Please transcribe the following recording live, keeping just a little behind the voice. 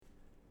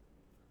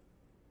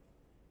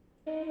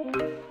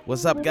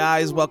What's up,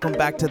 guys? Welcome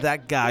back to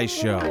That Guy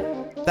Show.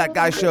 That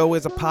Guy Show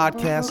is a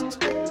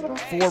podcast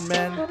for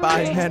men,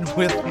 by men,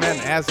 with men,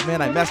 as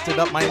men. I messed it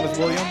up. My name is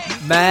William.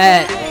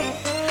 Matt.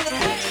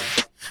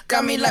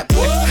 Got me like,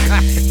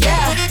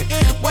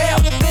 yeah, way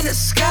up in the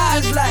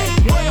skies, like,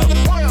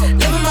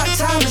 living my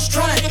time, just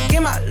trying to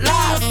get my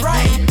life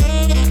right.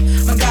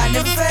 My God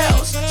never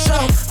fails,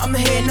 so I'm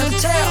here another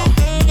tale.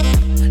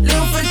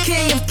 Living for the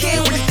king of kings,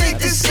 what do you think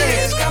this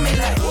is? Got me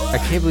like, I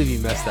can't believe you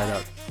messed that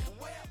up.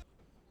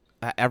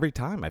 Every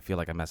time I feel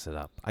like I mess it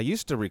up. I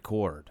used to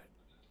record.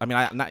 I mean,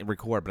 not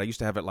record, but I used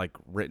to have it like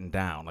written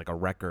down, like a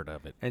record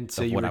of it. And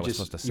so of you what would I was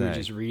just supposed to you say. would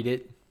just read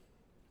it.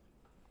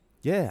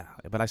 Yeah,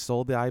 but I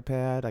sold the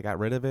iPad. I got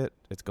rid of it.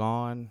 It's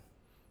gone.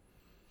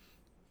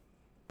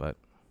 But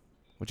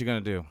what you gonna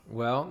do?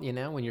 Well, you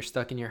know, when you're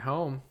stuck in your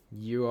home,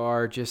 you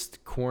are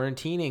just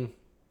quarantining.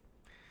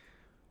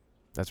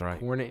 That's right.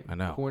 I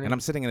know. Quarantine. And I'm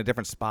sitting in a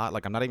different spot.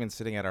 Like, I'm not even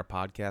sitting at our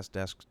podcast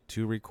desk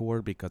to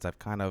record because I've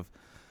kind of,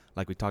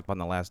 like we talked about in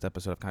the last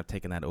episode, I've kind of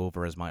taken that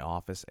over as my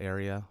office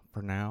area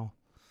for now.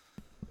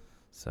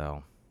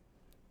 So.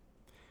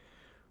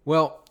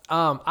 Well,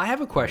 I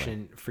have a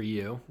question for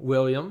you,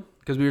 William,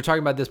 because we were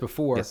talking about this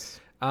before. Yes.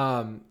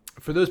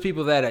 For those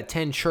people that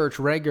attend church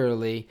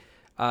regularly,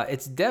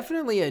 it's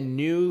definitely a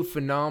new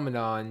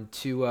phenomenon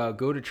to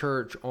go to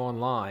church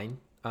online.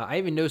 I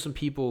even know some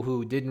people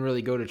who didn't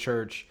really go to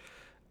church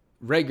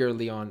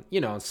regularly on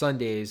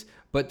Sundays,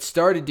 but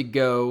started to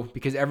go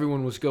because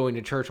everyone was going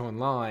to church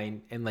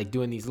online and like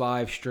doing these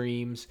live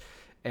streams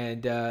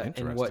and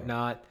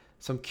whatnot.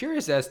 So I'm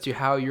curious as to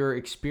how your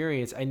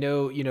experience. I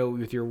know,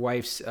 with your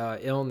wife's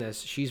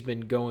illness, she's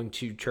been going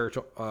to church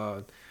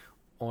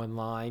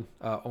online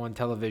on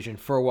television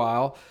for a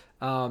while,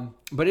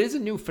 but it is a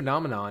new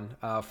phenomenon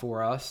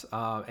for us.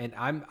 And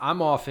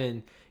I'm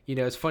often,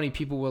 it's funny,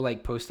 people will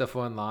like post stuff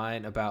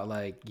online about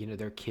like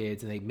their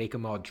kids, and they make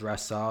them all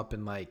dress up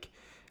in like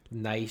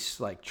nice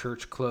like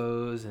church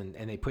clothes, and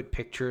they put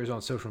pictures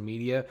on social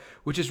media,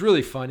 which is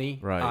really funny,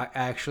 right?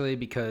 Actually,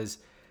 because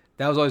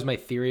that was always my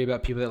theory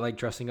about people that like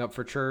dressing up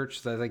for church.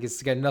 So like,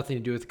 it's got nothing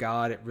to do with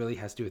God. It really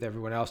has to do with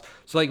everyone else.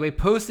 So like by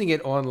posting it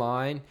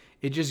online,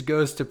 it just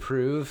goes to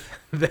prove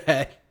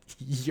that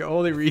the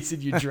only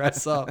reason you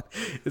dress up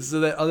is so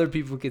that other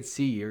people can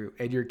see you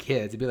and your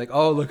kids and be like,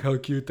 oh, look how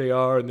cute they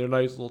are and their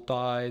nice little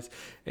ties.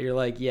 And you're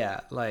like, yeah,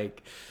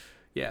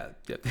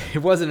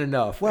 it wasn't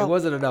enough. Well, it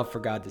wasn't enough for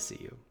God to see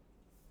you.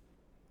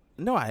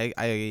 No,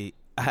 I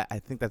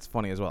think that's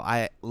funny as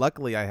well.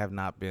 Luckily I have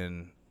not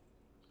been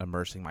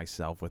immersing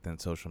myself within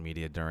social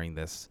media during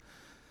this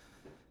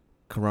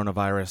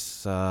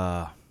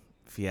coronavirus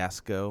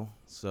fiasco,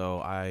 so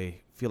I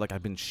feel like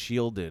I've been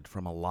shielded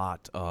from a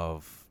lot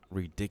of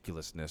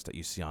ridiculousness that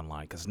you see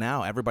online, because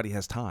now everybody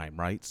has time,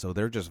 right? So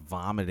they're just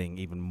vomiting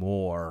even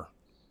more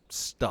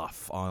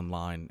stuff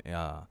online,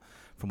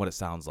 from what it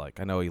sounds like.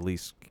 I know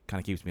Elise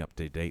kind of keeps me up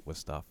to date with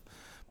stuff,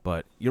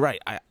 but you're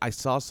right. I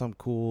saw some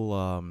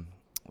cool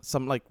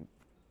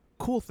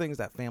cool things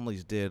that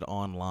families did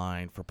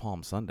online for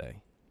Palm Sunday.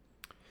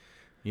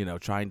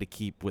 Trying to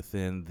keep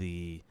within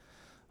the,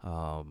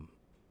 the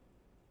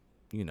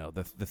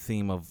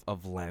theme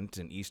of Lent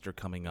and Easter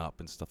coming up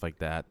and stuff like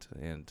that.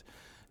 And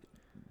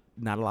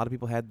not a lot of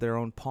people had their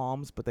own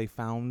palms, but they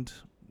found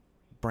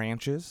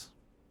branches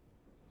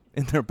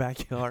in their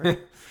backyard.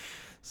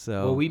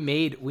 So well, we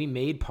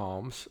made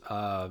palms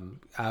out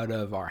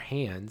of our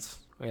hands.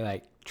 We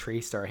like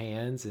traced our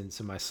hands, and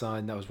so my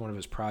son, that was one of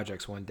his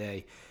projects one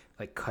day,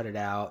 like cut it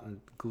out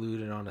and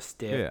glued it on a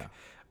stick,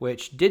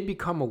 which did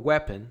become a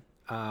weapon.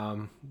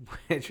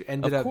 Which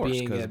ended up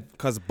being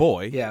because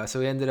boy. Yeah, so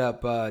we ended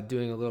up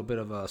doing a little bit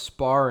of a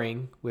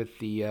sparring with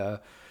the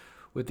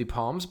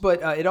palms,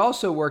 but it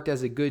also worked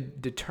as a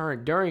good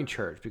deterrent during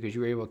church because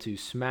you were able to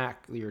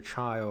smack your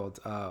child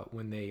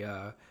when they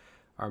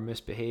are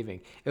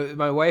misbehaving.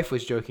 My wife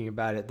was joking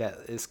about it, that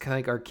it's kind of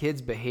like our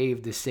kids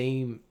behave the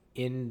same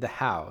in the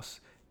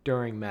house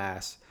during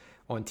Mass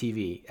on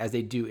TV as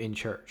they do in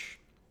church.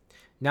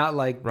 Not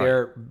like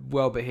they're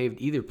well behaved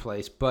either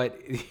place, but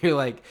you're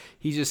like,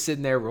 he's just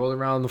sitting there rolling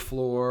around on the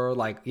floor,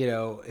 like,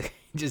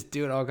 just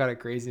doing all kind of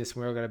craziness.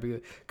 We're going to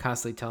be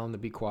constantly telling him to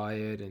be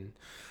quiet and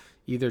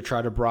either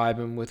try to bribe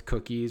him with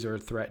cookies or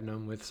threaten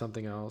him with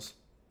something else.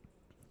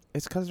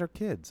 It's because they're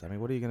kids. I mean,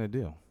 what are you going to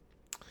do?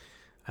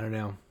 I don't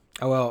know.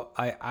 Oh, well,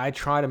 I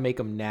try to make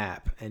them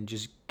nap and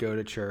just go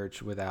to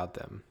church without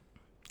them.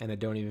 And I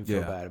don't even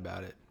feel bad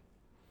about it.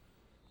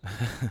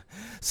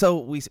 So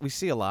we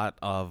see a lot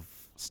of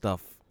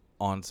stuff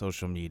on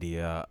social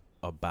media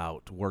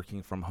about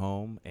working from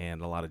home,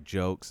 and a lot of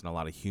jokes and a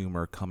lot of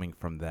humor coming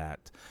from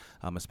that,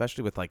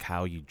 especially with like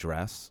how you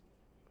dress.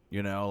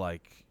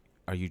 Like,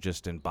 are you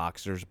just in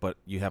boxers but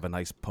you have a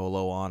nice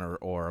polo on,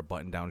 or a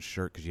button down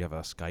shirt because you have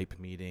a Skype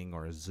meeting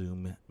or a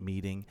Zoom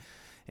meeting?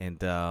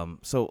 And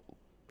so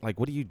like,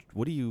 what do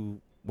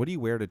you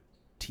wear to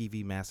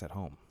TV Mass at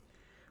home?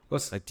 Well,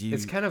 Like,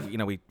 it's kind of,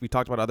 we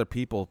talked about other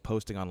people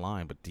posting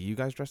online, but do you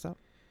guys dress up?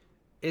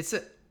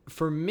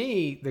 For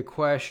me, the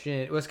question,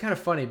 it was kind of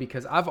funny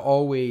because I've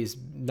always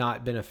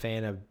not been a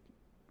fan of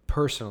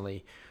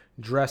personally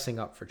dressing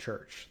up for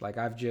church. Like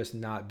I've just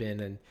not been,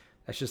 and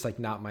that's just like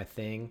not my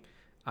thing.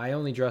 I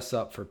only dress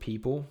up for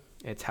people.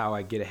 It's how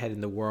I get ahead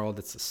in the world.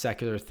 It's a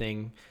secular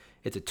thing.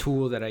 It's a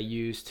tool that I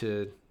use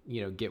to,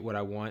 get what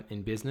I want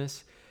in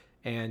business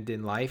and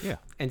in life. Yeah.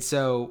 And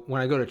so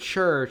when I go to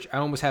church, I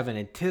almost have an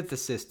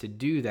antithesis to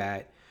do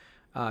that,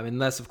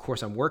 unless, of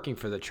course, I'm working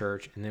for the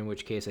church, and in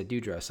which case I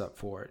do dress up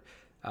for it.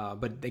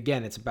 But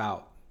again, it's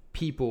about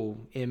people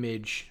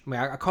image. I mean,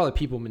 I call it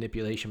people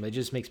manipulation, but it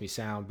just makes me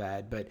sound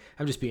bad, but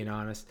I'm just being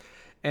honest.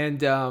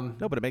 And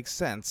no, but it makes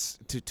sense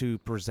to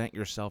present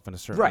yourself in a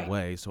certain Right.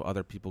 way so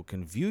other people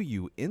can view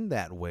you in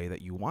that way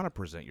that you want to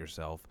present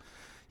yourself.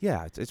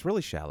 Yeah, it's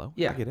really shallow.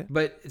 yeah, I get it.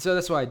 but so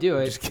that's why I do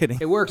it. Just kidding.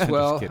 It works I'm just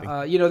well. kidding.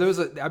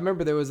 I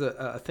remember there was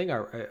a thing I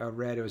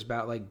read. It was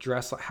about like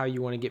dress how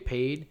you want to get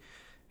paid.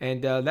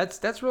 And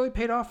that's really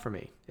paid off for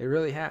me. It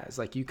really has.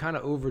 Like you kind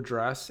of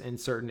overdress in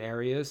certain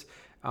areas,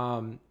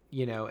 and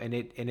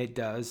it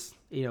does.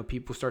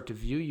 People start to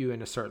view you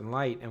in a certain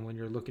light, and when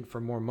you're looking for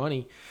more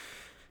money,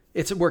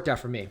 it's worked out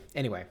for me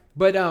anyway.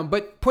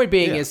 But point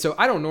being is, so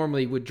I don't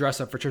normally would dress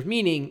up for church.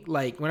 Meaning,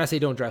 like when I say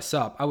don't dress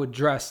up, I would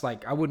dress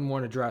like I wouldn't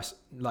want to dress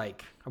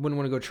like I wouldn't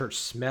want to go to church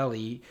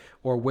smelly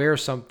or wear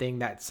something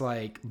that's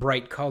like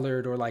bright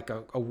colored or like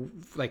a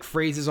like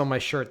phrases on my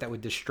shirt that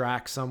would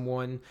distract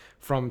someone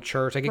from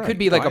church. Like it Right. could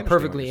be No, like I a understand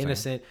what perfectly you're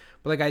saying. innocent,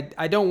 but like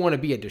I don't want to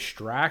be a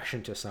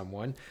distraction to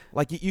someone.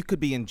 Like you could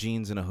be in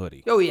jeans and a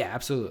hoodie. Oh yeah,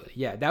 absolutely.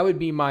 Yeah, that would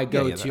be my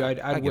go-to. I I'd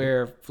get it.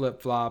 wear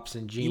flip flops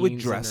and jeans. You would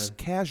and dress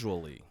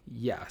casually.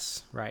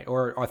 yes, right,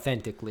 or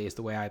authentically is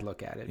the way I'd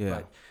look at it.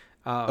 Yeah.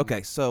 But,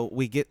 Okay, so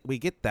we get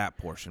that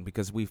portion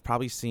because we've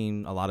probably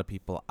seen a lot of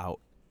people out,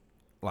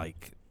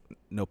 like,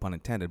 no pun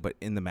intended, but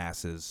in the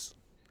masses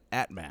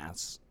at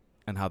mass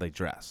and how they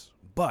dress.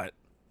 But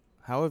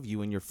how have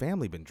you and your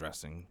family been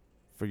dressing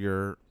for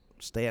your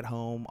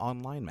stay-at-home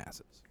online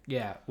masses?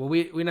 Yeah, well,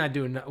 we're not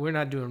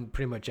doing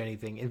pretty much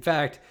anything. In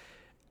fact,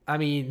 I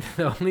mean,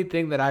 the only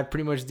thing that I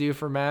pretty much do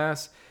for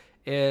mass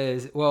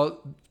is, well,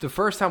 the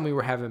first time we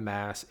were having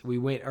mass, we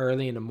went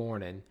early in the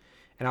morning,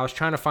 and I was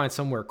trying to find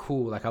somewhere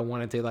cool. Like I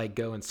wanted to like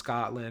go in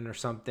Scotland or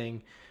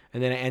something,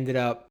 and then I ended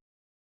up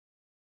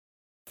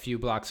a few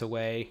blocks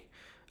away.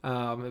 It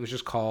was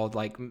just called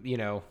like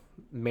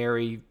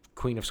Mary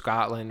Queen of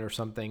Scotland or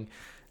something.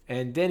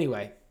 And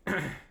anyway,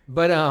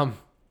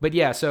 but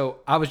yeah,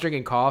 so I was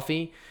drinking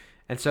coffee.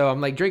 And so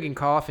I'm like drinking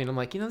coffee and I'm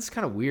like, this is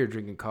kind of weird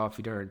drinking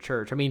coffee during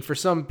church. I mean, for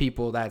some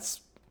people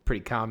that's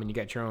pretty common. You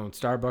got your own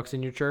Starbucks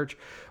in your church,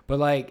 but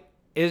like,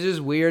 it's just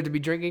weird to be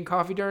drinking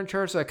coffee during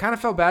church. So I kind of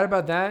felt bad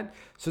about that.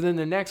 So then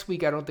the next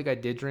week, I don't think I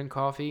did drink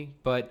coffee,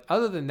 but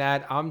other than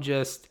that, I'm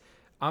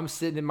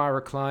sitting in my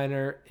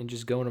recliner and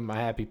just going to my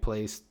happy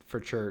place for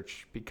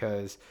church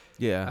because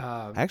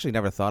Yeah, I actually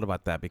never thought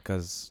about that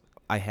because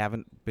I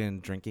haven't been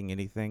drinking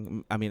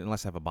anything. I mean,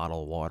 unless I have a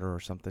bottle of water or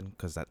something,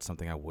 because that's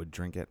something I would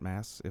drink at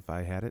mass if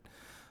I had it.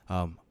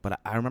 But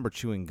I remember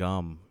chewing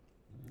gum,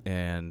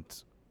 and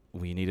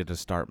we needed to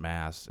start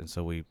mass, and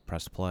so we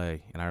pressed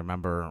play. And I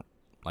remember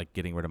like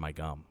getting rid of my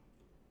gum.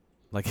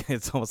 Like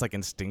it's almost like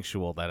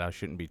instinctual that I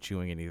shouldn't be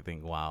chewing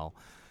anything while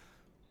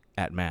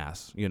at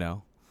mass.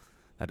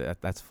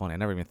 That's funny. I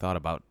never even thought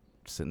about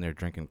sitting there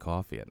drinking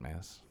coffee at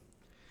mass.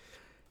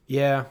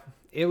 yeah,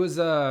 it was,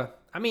 I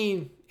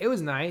mean, it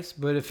was nice,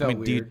 but it felt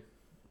weird.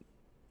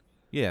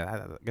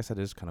 Yeah, I guess that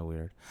is kind of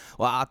weird.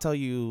 Well, I'll tell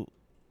you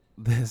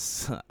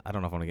this. I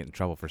don't know if I'm going to get in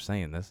trouble for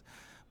saying this,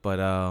 but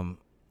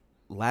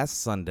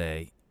last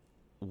Sunday,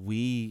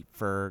 we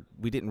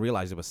didn't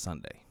realize it was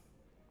Sunday.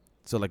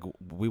 So, like,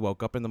 we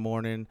woke up in the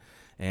morning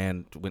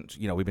and went,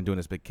 we've been doing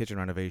this big kitchen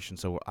renovation.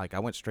 So, like, I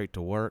went straight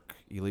to work.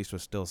 Elise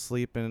was still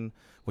sleeping,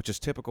 which is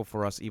typical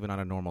for us even on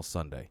a normal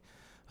Sunday.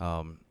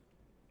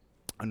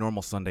 A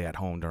normal Sunday at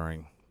home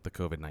during the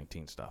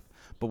COVID-19 stuff.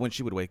 But when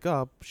she would wake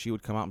up, she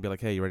would come out and be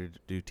like, hey, you ready to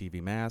do TV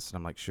Mass? And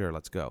I'm like, sure,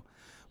 let's go.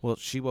 Well,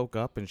 she woke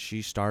up and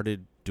she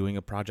started doing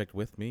a project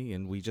with me,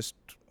 and we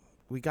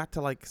got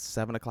to like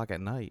 7 o'clock at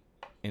night,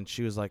 and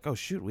she was like, oh,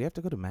 shoot, we have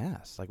to go to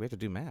Mass. Like, we have to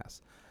do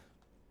Mass.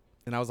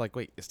 And I was like,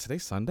 wait, is today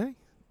Sunday?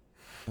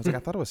 I was like, I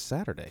thought it was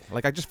Saturday.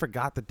 Like, I just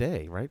forgot the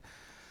day, right?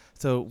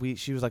 So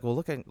she was like, well,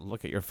 look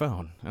at your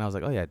phone. And I was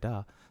like, oh, yeah,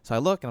 duh. So I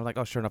look, and I'm like,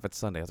 oh, sure enough, it's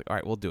Sunday. I was like, all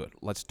right, we'll do it.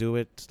 Let's do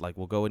it. Like,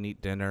 we'll go and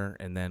eat dinner,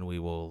 and then we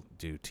will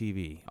do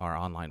TV, our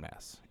online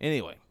Mass.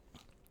 Anyway,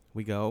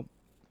 we go,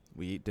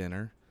 we eat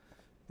dinner,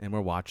 and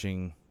we're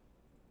watching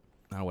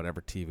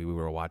whatever TV we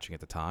were watching at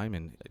the time,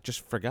 and I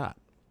just forgot.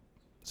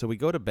 So we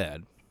go to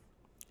bed,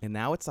 and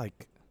now it's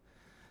like,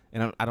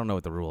 and I don't know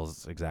what the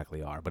rules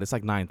exactly are, but it's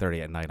like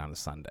 9:30 at night on a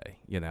Sunday,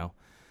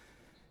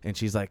 And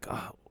she's like,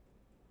 oh,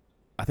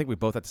 I think we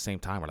both at the same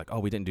time were like, oh,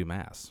 we didn't do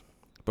Mass.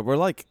 But we're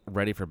like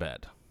ready for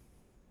bed.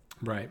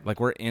 Right. Like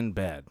we're in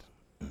bed,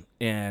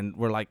 and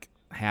we're like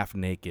half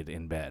naked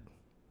in bed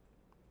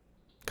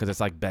because it's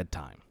like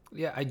bedtime.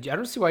 Yeah, I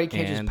don't see why you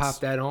can't just pop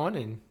that on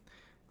and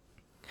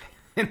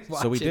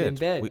watch so we it did. in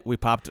bed.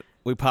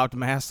 We popped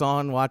Mass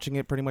on, watching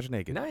it pretty much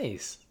naked.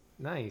 Nice.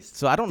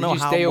 So I don't know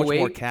how much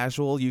more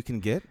casual you can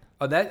get.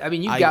 Oh,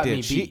 you got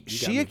me beat.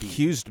 She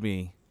accused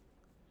me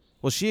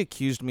Well, she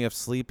accused me of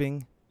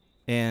sleeping,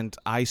 and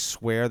I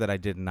swear that I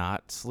did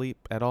not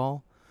sleep at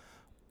all.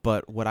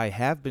 But what I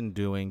have been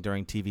doing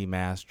during TV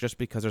Mass, just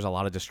because there's a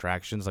lot of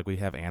distractions, like we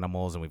have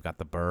animals and we've got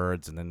the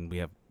birds, and then we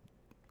have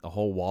a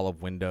whole wall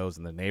of windows,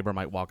 and the neighbor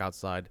might walk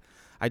outside.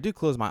 I do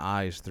close my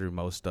eyes through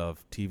most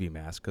of TV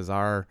Mass because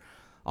our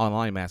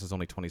online Mass is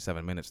only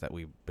 27 minutes that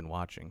we've been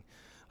watching.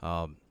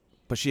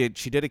 But she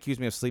did accuse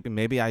me of sleeping.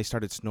 Maybe I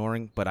started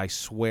snoring, but I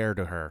swear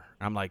to her,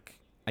 I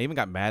even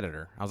got mad at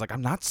her. I was like,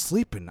 I'm not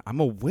sleeping. I'm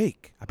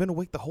awake. I've been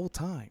awake the whole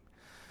time.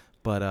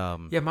 But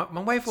yeah,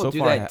 my wife will so do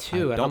far, that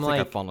too, I and don't I'm think like,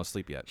 I've fallen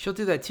asleep yet. she'll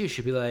do that too.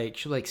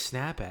 She'll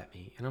snap at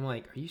me, and I'm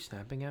like, are you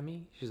snapping at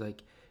me? She's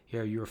like,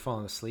 yeah, you were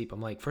falling asleep.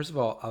 I'm like, first of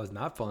all, I was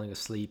not falling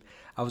asleep.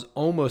 I was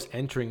almost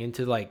entering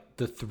into like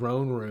the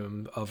throne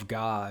room of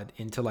God,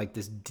 into like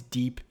this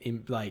deep,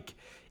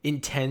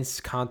 intense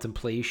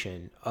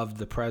contemplation of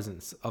the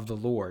presence of the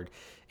Lord,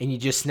 and you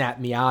just snapped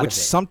me out Which of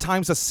it.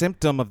 sometimes a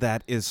symptom of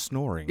that is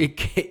snoring.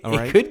 It all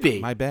right? could be.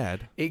 My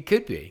bad. It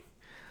could be.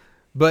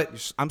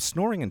 But I'm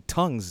snoring in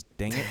tongues,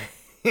 dang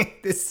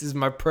it. this is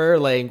my prayer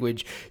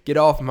language. Get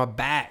off my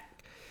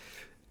back.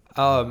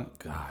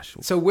 Gosh.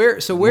 So where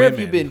have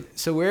you Women. been?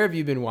 So where have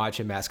you been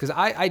watching Mass? Because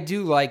I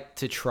do like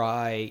to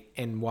try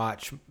and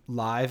watch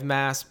live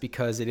Mass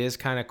because it is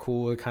kind of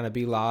cool to kind of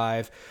be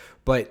live.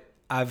 But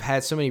I've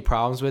had so many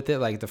problems with it.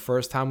 Like the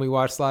first time we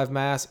watched live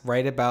Mass,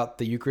 right about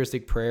the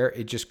Eucharistic prayer,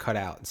 it just cut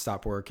out and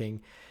stopped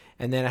working.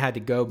 And then I had to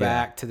go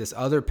back to this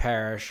other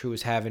parish who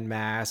was having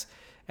Mass,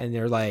 and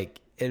they're like,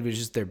 it was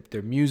just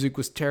their music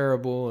was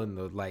terrible, and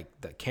the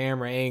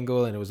camera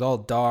angle, and it was all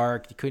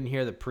dark. You couldn't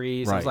hear the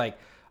priest. Right.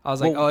 I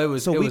was like, Well, oh, it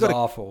was so we go to-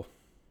 awful.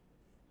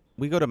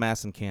 We go to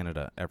Mass in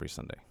Canada every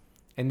Sunday.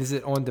 And is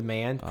it on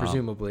demand?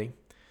 Presumably,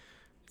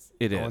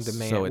 It on is.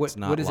 demand. So it's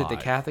not what is it? The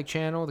live. Catholic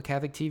channel, the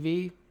Catholic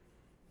TV?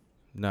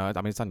 No,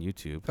 I mean, it's on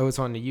YouTube. Oh, it's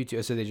on the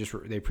YouTube. So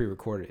they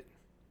pre-recorded it.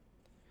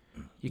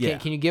 Yeah.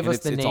 Can you give And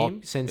us the it's all-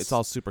 name? Since it's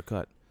all super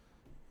cut.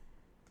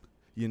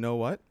 You know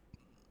what?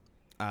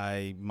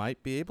 I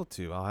might be able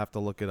to. I'll have to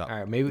look it up. All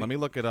right, maybe- Let me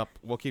look it up.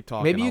 We'll keep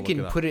talking. maybe I'll you look can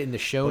it up. put it in the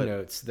show But-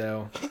 notes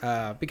though,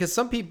 because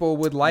some people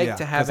would like Yeah,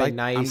 to have 'cause a I'm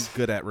nice,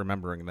 good at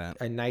remembering that.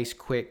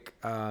 quick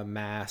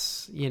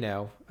Mass,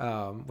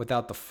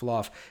 without the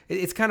fluff.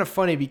 It's kind of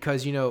funny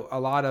because a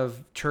lot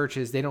of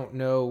churches, they don't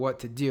know what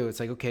to do. It's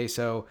like, okay,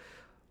 so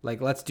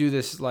like let's do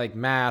this like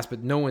Mass,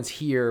 but no one's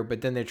here.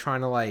 But then they're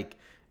trying to like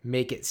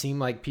make it seem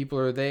like people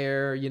are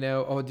there.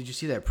 Oh, did you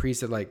see that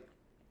priest that like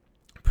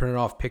printed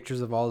off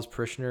pictures of all his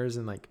parishioners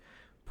and like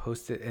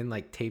posted and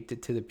like taped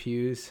it to the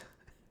pews?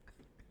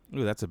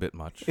 Ooh, that's a bit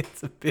much.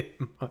 It's a bit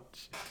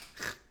much.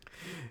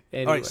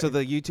 Anyway, All right, so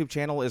the YouTube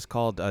channel is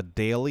called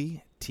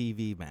Daily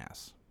TV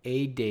Mass.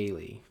 A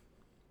daily,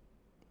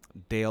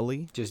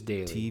 Daily just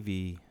daily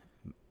TV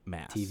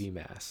Mass. TV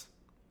Mass.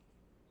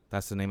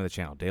 That's the name of the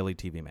channel, Daily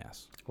TV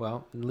Mass.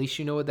 Well, at least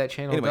you know what that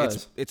channel Anyway,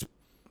 does.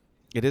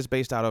 it is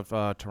based out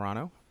of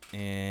Toronto,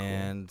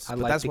 and Cool. I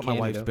but like that's the what my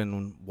wife's Canada.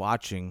 been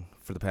watching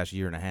for the past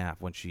year and a half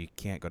when she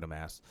can't go to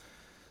Mass.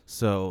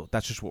 So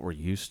that's just what we're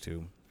used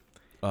to.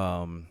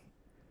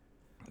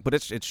 But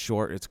it's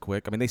short, it's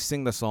quick. I mean, they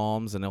sing the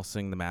Psalms and they'll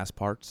sing the Mass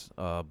parts,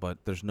 but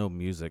there's no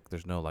music.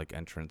 There's no like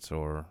entrance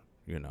or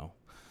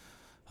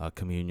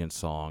communion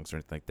songs or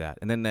anything like that.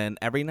 And then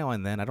every now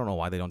and then, I don't know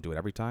why they don't do it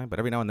every time, but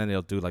every now and then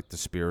they'll do like the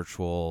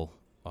spiritual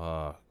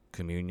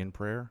communion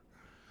prayer.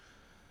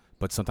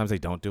 But sometimes they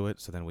don't do it,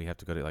 so then we have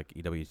to go to like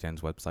EWTN's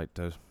website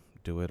to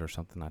do it or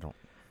something. I don't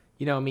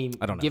I mean,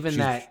 I don't know. given She's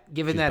that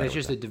better it's with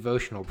just that. a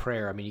devotional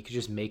prayer, I mean, you could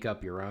just make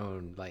up your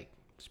own like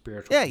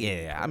spiritual. Yeah.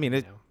 communion I prayer,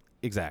 mean,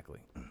 exactly.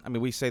 I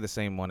mean, we say the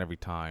same one every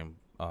time,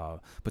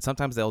 but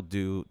sometimes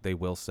they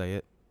will say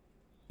it,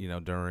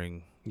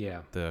 during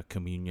Yeah. the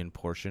communion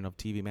portion of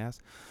TV Mass.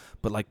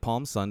 But like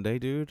Palm Sunday,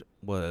 dude,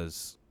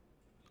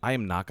 I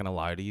am not going to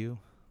lie to you.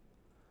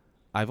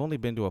 I've only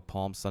been to a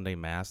Palm Sunday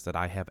Mass that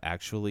I have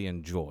actually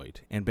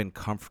enjoyed and been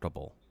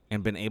comfortable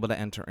and been able to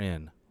enter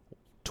in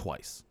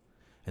twice.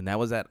 And that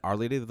was at Our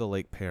Lady of the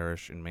Lake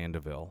Parish in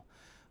Mandeville,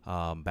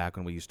 back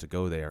when we used to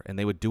go there. And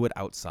they would do it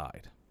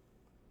outside.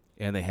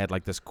 And they had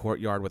like this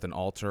courtyard with an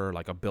altar,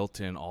 like a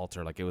built-in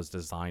altar, like it was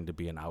designed to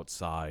be an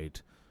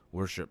outside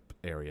worship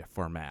area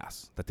for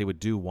Mass that they would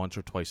do once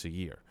or twice a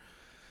year.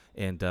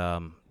 And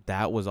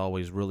that was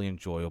always really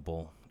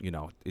enjoyable.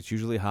 It's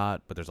usually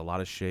hot, but there's a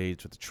lot of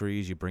shades with the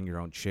trees. You bring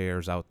your own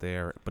chairs out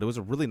there. But it was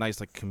a really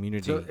nice like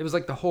community. So it was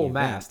like the whole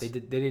Mass.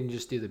 event. They didn't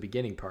just do the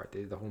beginning part.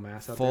 They did the whole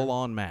Mass out Full there.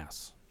 on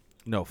Mass.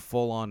 No,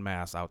 full on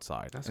Mass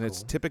outside. That's and it's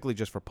cool. typically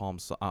just for Palm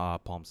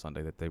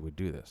Sunday that they would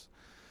do this.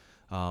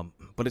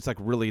 But it's like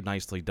really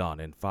nicely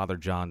done. And Father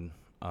John,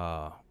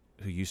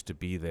 who used to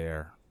be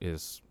there,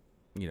 is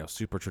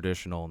super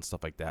traditional and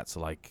stuff like that.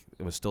 So like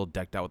it was still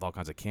decked out with all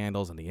kinds of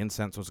candles and the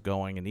incense was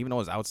going. And even though it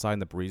was outside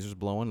and the breeze was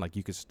blowing, like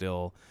you could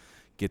still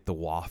get the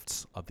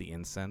wafts of the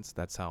incense.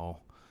 That's how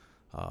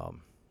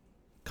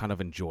kind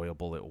of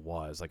enjoyable it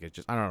was. Like it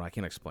just, I don't know, I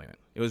can't explain it.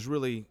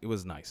 It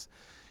was nice.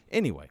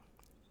 Anyway,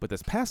 but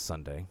this past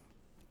Sunday,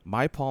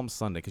 my Palm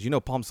Sunday,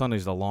 because Palm Sunday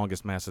is the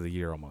longest Mass of the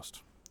year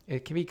almost.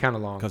 It can be kind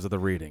of long. because of the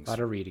readings. A lot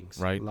of readings.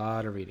 Right? A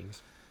lot of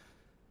readings.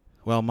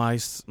 Well, my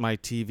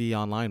TV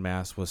online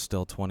mass was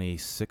still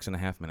 26 and a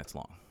half minutes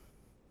long.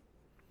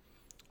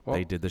 Well,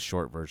 They did the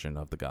short version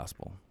of the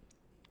gospel.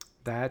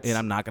 that's And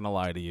I'm not going to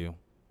lie to you.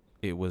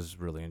 It was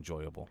really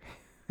enjoyable.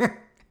 well.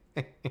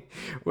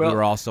 We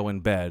were also in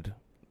bed,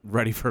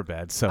 ready for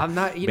bed. So I'm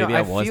not. maybe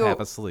I was half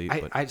asleep.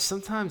 But I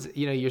sometimes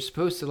you're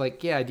supposed to like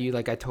dude,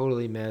 like I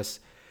totally miss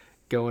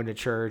going to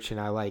church, and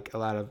I like a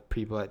lot of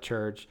people at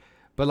church,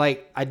 but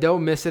like I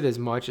don't miss it as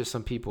much as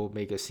some people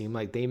make it seem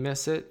like they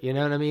miss it. You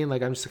know what I mean?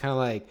 Like I'm just kind of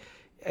like,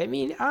 I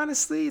mean,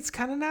 honestly, it's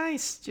kind of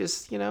nice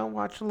just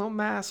watching a little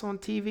mass on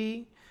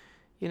TV.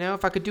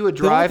 If I could do a only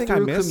thing I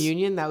drive-through miss-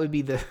 communion, that would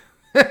be the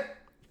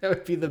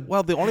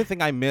Well, the only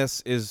thing I miss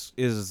is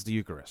the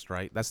Eucharist,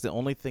 right? That's the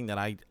only thing that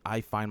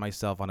I find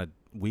myself on a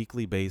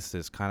weekly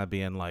basis kind of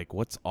being like,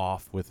 what's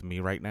off with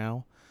me right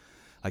now?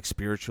 Like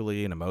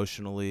spiritually and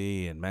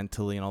emotionally and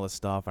mentally and all this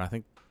stuff. And I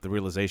think the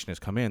realization has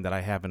come in that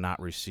I have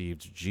not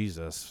received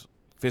Jesus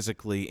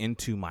physically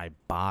into my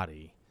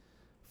body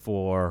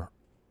for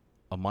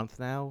a month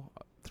now,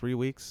 3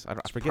 weeks. I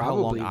forget how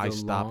long probably I the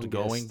stopped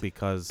going longest-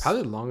 because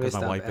probably the longest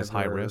my I've wife is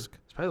high ever- risk.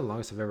 It's probably the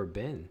longest I've ever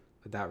been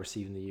without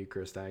receiving the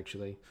Eucharist.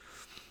 Actually,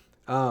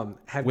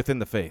 Within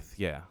the faith,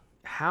 yeah.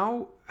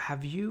 how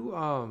have you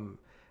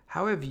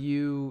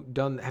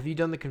done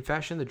the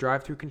confession, the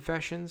drive-through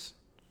confessions?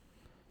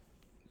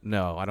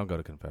 No, I don't go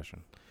to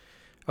confession.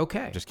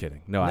 Okay. Just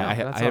kidding. No, No, I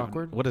that's have,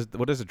 awkward. What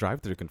is a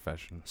drive-through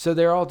confession? So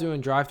they're all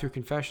doing drive-through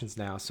confessions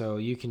now. So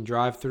you can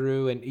drive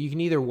through, and you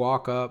can either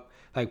walk up,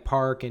 like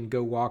park and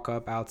go walk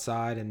up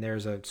outside, and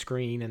there's a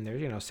screen, and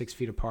they're 6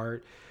 feet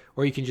apart,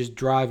 or you can just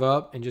drive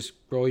up and just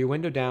roll your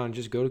window down and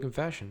just go to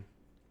confession.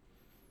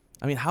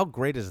 I mean, how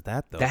great is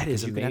that, though? That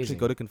is Because you can actually amazing.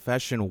 go to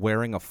confession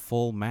wearing a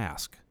full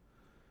mask,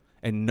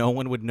 and no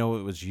one would know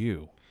it was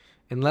you.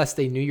 Unless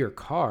they knew your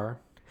car.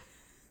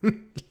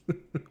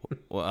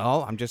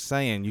 Well, I'm just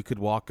saying, you could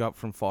walk up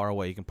from far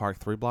away. You can park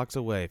 3 blocks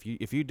away.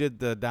 If you did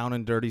the down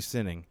and dirty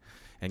sinning,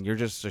 and you're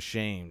just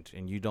ashamed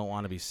and you don't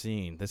want to be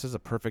seen, this is a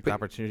perfect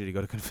opportunity to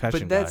go to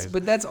confession, guys.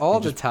 But that's all You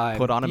the just time.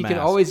 put on a you can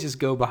mask. always just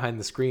go behind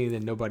the screen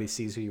and nobody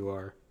sees who you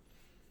are.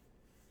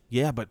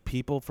 Yeah, but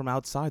people from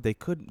outside,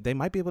 they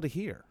might be able to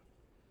hear.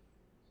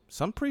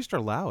 Some priests are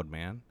loud,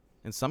 man,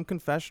 and some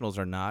confessionals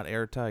are not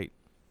airtight.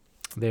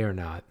 They are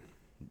not.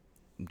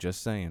 I'm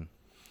just saying.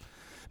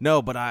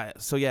 No, but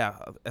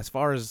as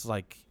far as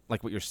like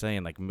what you're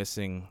saying, like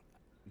missing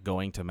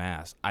going to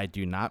mass, I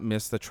do not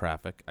miss the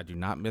traffic. I do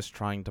not miss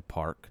trying to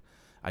park.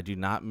 I do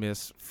not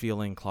miss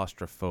feeling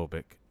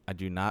claustrophobic. I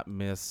do not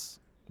miss.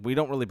 We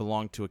don't really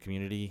belong to a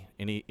community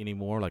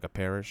anymore, like a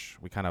parish.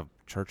 We kind of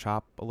church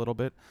hop a little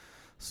bit,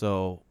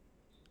 so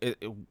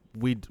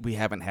we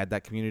haven't had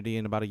that community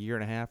in about a year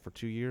and a half or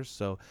 2 years.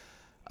 So,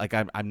 like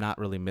I'm not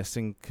really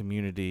missing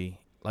community.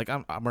 Like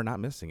we're not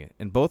missing it.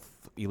 And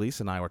both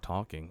Elise and I were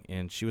talking,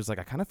 and she was like,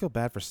 I kind of feel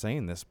bad for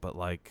saying this, but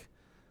like,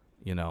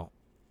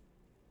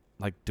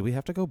 like, do we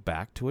have to go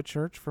back to a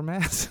church for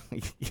mass?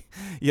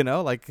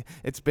 Like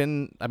it's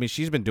been, I mean,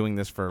 she's been doing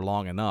this for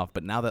long enough,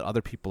 but now that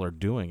other people are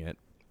doing it,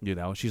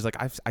 she's like,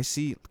 I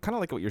see, kind of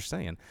like what you're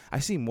saying. I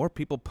see more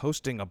people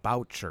posting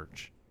about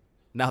church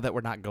now that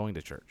we're not going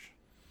to church.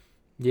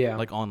 Yeah.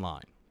 Like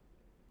online.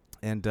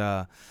 And,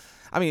 I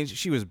mean,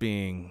 she was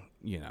being,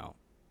 a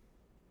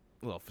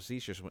little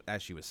facetious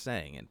as she was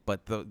saying it,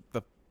 but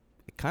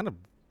it kind of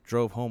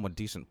drove home a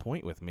decent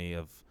point with me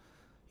of,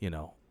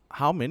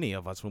 how many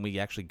of us, when we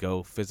actually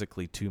go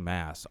physically to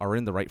mass, are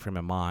in the right frame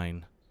of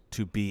mind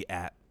to be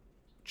at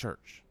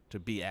church, to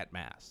be at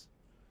mass,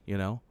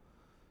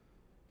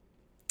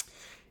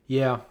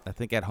 Yeah. I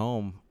think at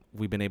home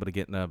we've been able to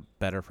get in a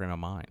better frame of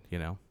mind,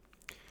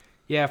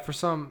 Yeah, for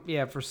some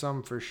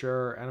for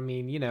sure. And I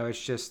mean,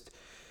 it's just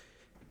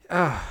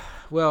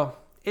well,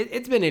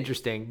 it's been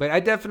interesting, but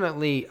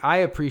I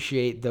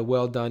appreciate the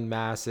well done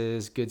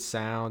masses, good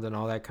sound and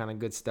all that kind of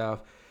good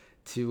stuff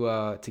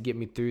to get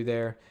me through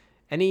there.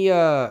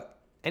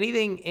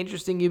 Anything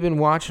interesting you've been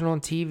watching on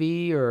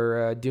TV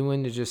or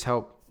doing to just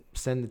help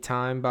send the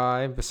time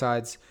by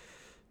besides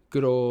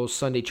good old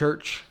Sunday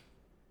church?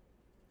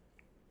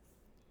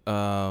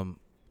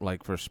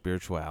 Like for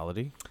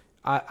spirituality.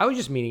 I was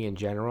just meaning in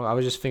general. I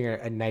was just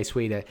figuring a nice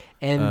way to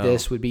end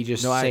this would be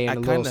just saying a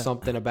little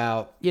something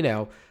about,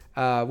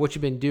 what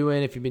you've been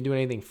doing, if you've been doing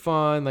anything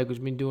fun, like what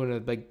you've been doing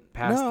to like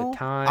pass the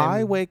time.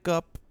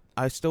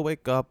 I still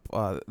wake up.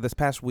 This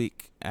past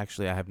week,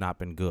 actually, I have not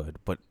been good,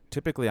 but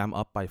typically I'm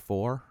up by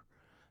 4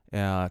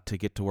 to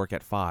get to work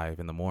at 5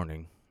 in the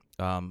morning.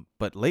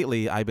 But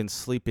lately I've been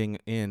sleeping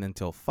in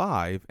until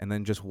 5 and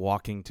then just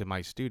walking to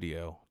my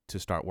studio to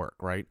start work,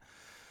 right?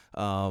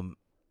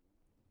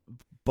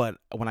 But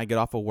when I get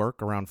off of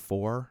work around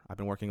 4, I've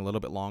been working a little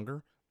bit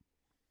longer.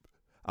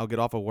 I'll get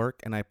off of work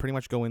and I pretty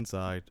much go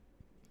inside.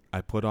 I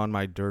put on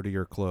my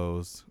dirtier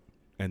clothes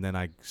and then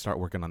I start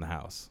working on the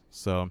house.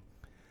 So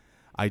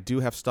I do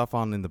have stuff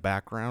on in the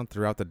background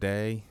throughout the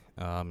day,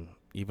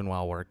 even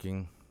while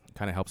working.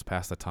 Kind of helps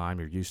pass the time.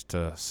 You're used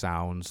to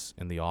sounds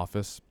in the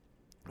office.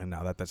 And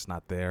now that that's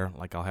not there,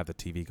 like I'll have the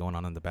TV going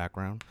on in the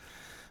background.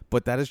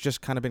 But that has just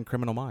kind of been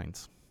Criminal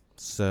Minds.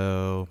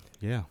 So,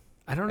 yeah.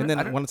 And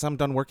then once I'm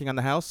done working on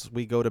the house,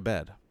 we go to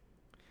bed.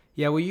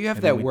 Yeah, well, you have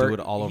And that then we do work. it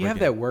all over You have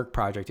again. that work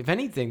project. If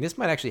anything, this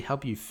might actually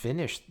help you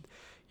finish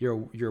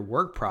your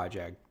work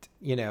project.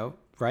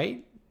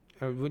 Right?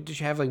 Or did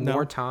you have like No.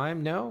 more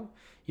time? No,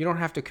 you don't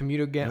have to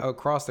commute again Nope.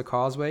 across the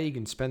causeway. You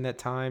can spend that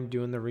time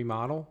doing the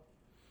remodel.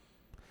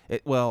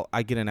 Well,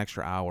 I get an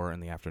extra hour in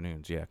the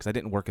afternoons, yeah, because I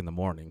didn't work in the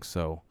morning,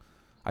 so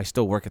I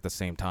still work at the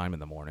same time in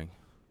the morning.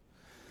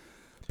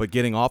 But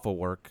getting off of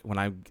work, when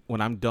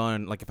I'm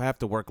done, like if I have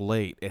to work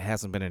late, it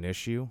hasn't been an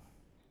issue,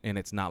 and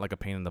it's not like a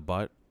pain in the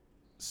butt.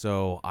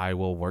 So I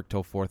will work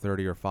till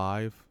 4:30 or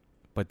 5,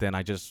 but then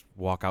I just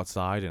walk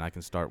outside and I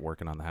can start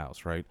working on the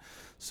house, right?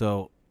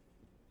 So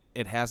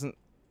it hasn't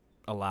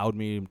allowed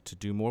me to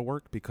do more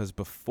work because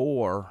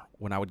before,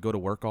 when I would go to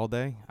work all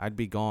day, I'd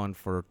be gone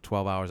for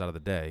 12 hours out of the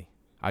day.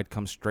 I'd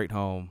come straight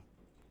home,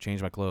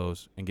 change my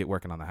clothes, and get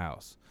working on the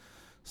house.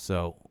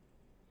 So,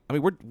 I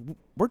mean,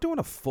 we're doing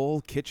a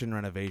full kitchen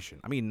renovation.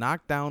 I mean,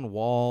 knock down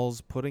walls,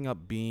 putting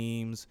up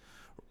beams.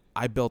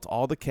 I built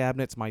all the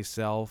cabinets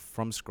myself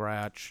from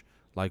scratch.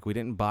 Like, we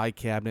didn't buy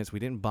cabinets. We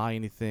didn't buy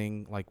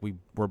anything. Like,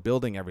 we're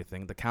building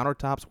everything. The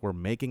countertops, we're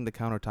making the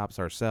countertops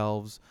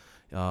ourselves.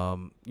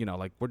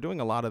 Like, we're doing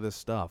a lot of this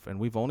stuff. And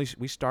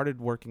we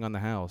started working on the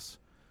house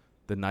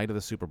the night of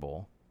the Super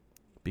Bowl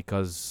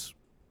because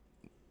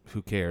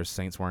who cares?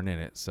 Saints weren't in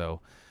it. So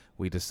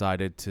we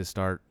decided to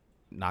start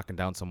knocking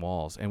down some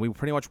walls. And we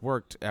pretty much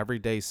worked every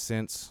day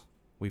since.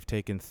 We've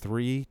taken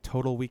 3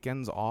 total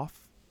weekends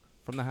off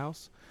from the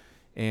house.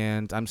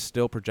 And I'm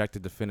still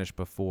projected to finish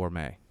before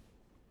May.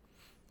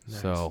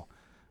 Nice. So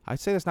I'd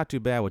say that's not too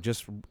bad.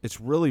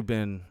 It's really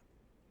been,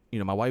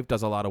 my wife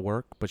does a lot of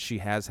work, but she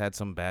has had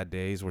some bad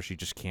days where she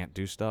just can't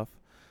do stuff.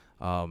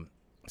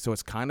 So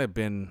it's kind of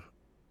been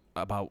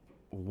about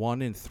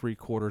 1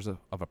 3/4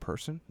 of a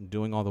person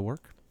doing all the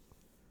work.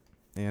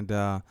 And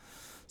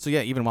so,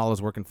 yeah, even while I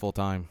was working full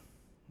time,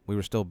 we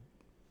were still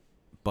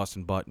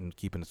busting butt and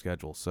keeping the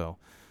schedule. So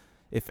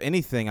if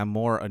anything, I'm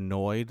more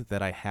annoyed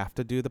that I have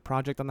to do the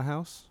project on the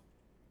house.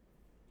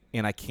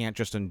 And I can't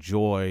just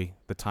enjoy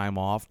the time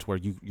off to where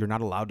you're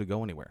not allowed to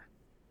go anywhere.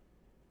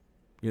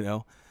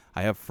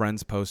 I have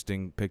friends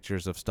posting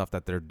pictures of stuff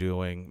that they're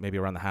doing, maybe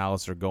around the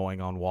house or going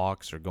on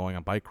walks or going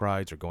on bike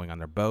rides or going on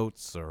their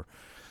boats or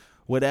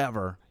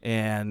whatever.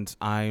 And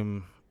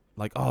I'm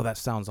like, oh, that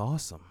sounds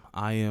awesome.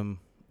 I am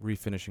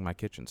refinishing my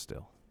kitchen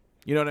still.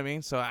 You know what I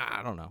mean? So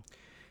I don't know.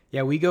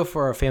 Yeah, we go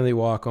for a family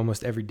walk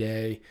almost every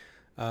day.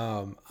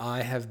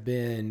 I have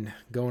been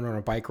going on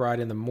a bike ride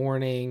in the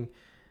morning,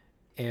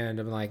 and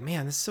I'm like,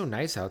 man, this is so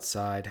nice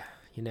outside.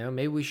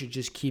 Maybe we should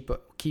just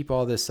keep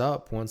all this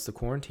up once the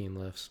quarantine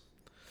lifts.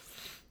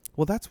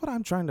 Well, that's what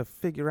I'm trying to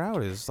figure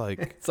out is like...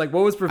 It's like,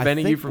 what was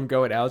preventing you from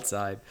going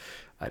outside?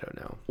 I don't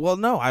know. Well,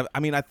 no, I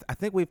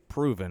think we've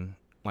proven,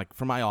 like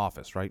for my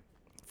office, right,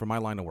 for my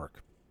line of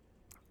work,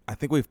 I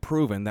think we've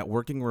proven that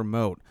working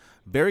remote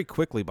very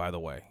quickly, by the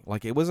way,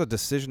 like it was a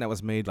decision that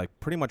was made like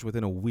pretty much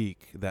within a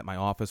week that my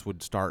office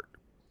would start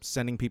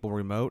sending people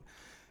remote.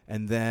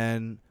 And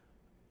then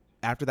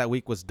after that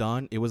week was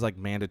done, it was like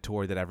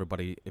mandatory that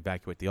everybody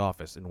evacuate the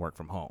office and work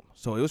from home.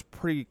 So it was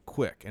pretty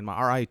quick. And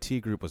our IT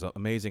group was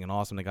amazing and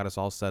awesome. They got us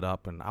all set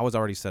up, and I was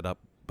already set up,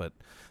 but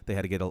they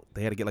had to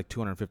get like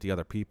 250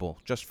 other people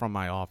just from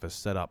my office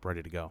set up,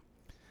 ready to go.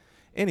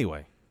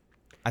 Anyway,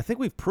 I think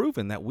we've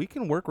proven that we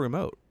can work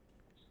remote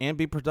and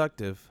be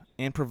productive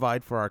and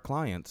provide for our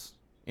clients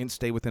and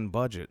stay within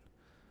budget.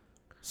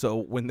 So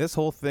when this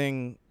whole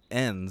thing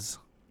ends,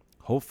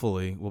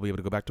 hopefully we'll be able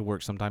to go back to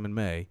work sometime in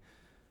May.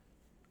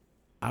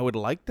 I would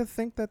like to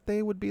think that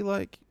they would be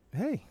like,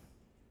 hey,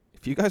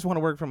 if you guys want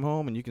to work from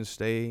home and you can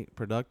stay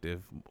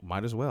productive,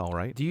 might as well,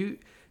 right? Do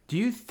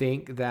you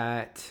think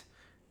that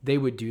they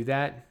would do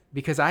that?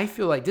 Because I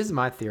feel like, this is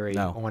my theory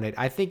on it.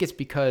 I think it's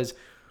because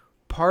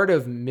part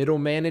of middle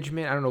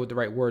management, I don't know what the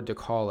right word to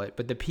call it,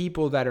 but the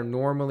people that are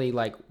normally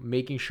like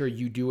making sure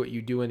you do what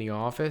you do in the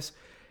office,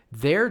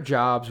 their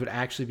jobs would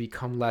actually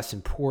become less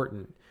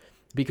important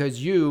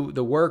because you,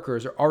 the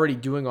workers, are already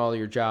doing all of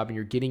your job and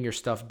you're getting your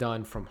stuff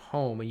done from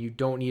home and you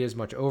don't need as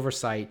much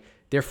oversight.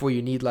 Therefore,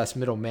 you need less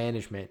middle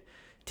management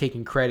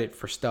taking credit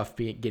for stuff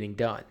getting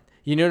done.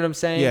 You know what I'm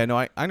saying? Yeah, no,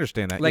 I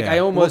understand that. Like, yeah. I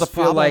almost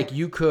feel problem, like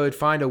you could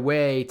find a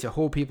way to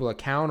hold people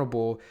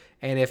accountable.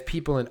 And if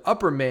people in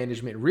upper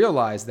management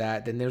realize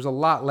that, then there's a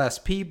lot less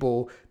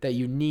people that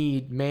you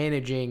need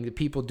managing the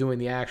people doing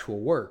the actual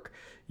work,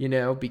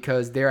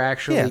 because they're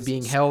actually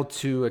being held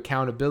to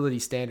accountability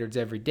standards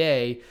every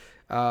day.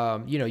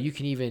 You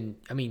can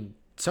even,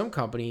 some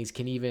companies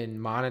can even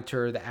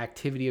monitor the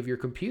activity of your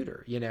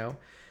computer,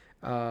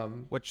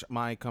 which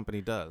my company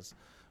does.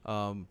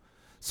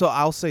 So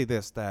I'll say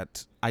this,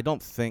 that I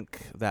don't think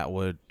that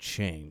would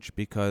change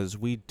because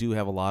we do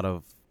have a lot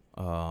of,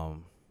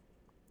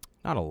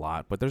 not a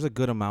lot, but there's a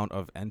good amount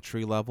of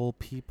entry-level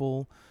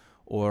people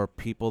or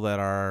people that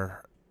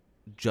are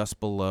just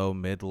below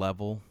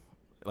mid-level,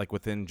 like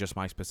within just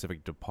my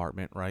specific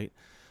department, right?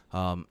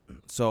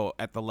 So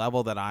at the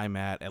level that I'm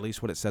at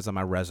least what it says on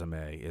my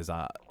resume is,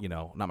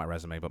 not my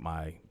resume, but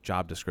my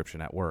job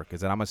description at work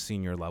is that I'm a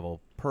senior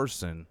level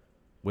person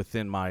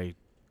within my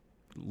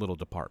little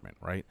department,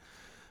 right?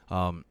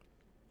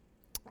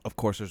 Of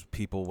course, there's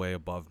people way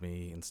above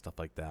me and stuff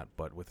like that,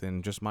 but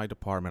within just my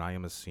department, I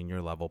am a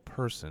senior level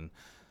person.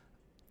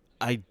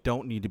 I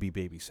don't need to be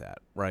babysat,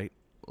 right?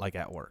 Like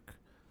at work.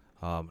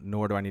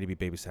 Nor do I need to be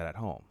babysat at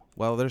home.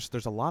 Well,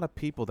 there's a lot of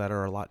people that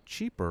are a lot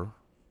cheaper,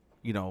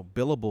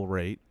 billable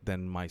rate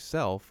than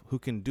myself, who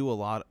can do a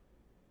lot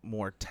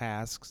more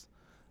tasks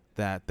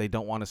that they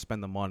don't want to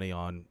spend the money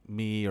on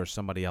me or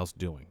somebody else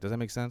doing. Does that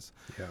make sense?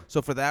 Yeah.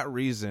 So for that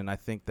reason, I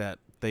think that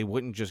they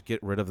wouldn't just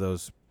get rid of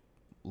those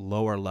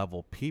lower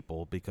level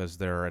people because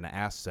they're an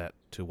asset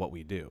to what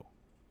we do.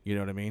 You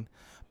know what I mean?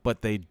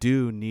 But they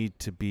do need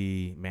to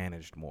be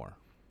managed more,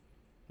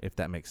 if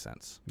that makes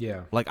sense.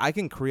 Yeah. Like, I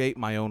can create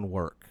my own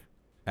work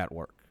at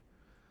work.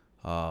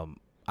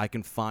 I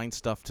can find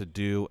stuff to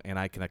do, and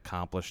I can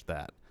accomplish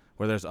that.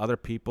 Where there's other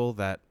people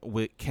that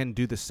can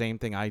do the same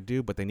thing I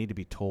do, but they need to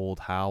be told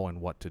how and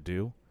what to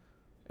do,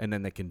 and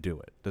then they can do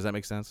it. Does that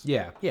make sense?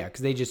 Yeah. Because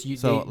they just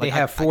So, they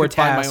have I 4 can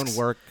find tasks. my own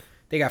work.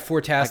 They got 4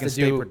 I tasks can to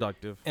stay do,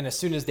 productive. and as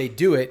soon as they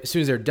do it, as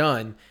soon as they're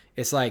done,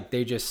 it's like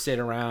they just sit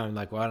around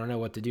like, well, I don't know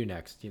what to do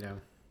next.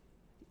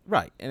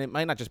 Right. And it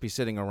might not just be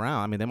sitting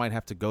around. I mean, they might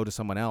have to go to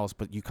someone else,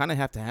 but you kind of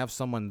have to have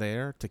someone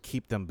there to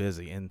keep them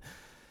busy. And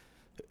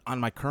on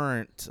my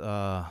current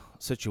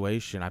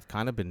situation, I've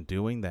kind of been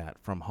doing that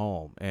from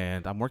home.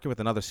 And I'm working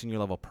with another senior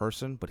level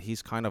person, but he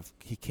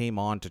came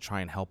on to try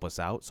and help us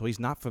out. So he's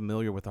not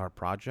familiar with our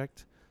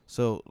project.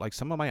 So like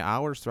some of my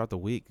hours throughout the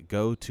week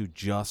go to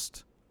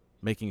just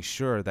making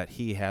sure that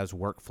he has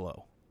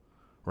workflow,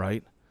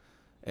 right?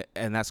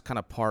 And that's kind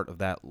of part of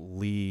that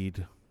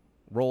lead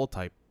role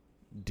type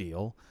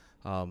deal.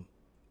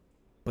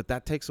 But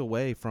that takes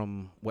away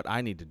from what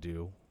I need to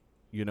do,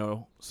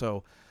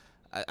 So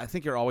I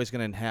think you're always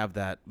going to have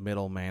that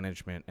middle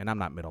management, and I'm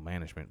not middle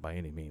management by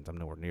any means. I'm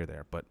nowhere near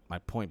there. But my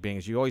point being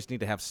is you always need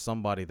to have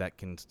somebody that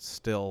can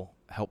still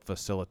help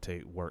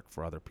facilitate work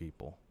for other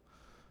people.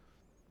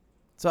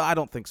 So I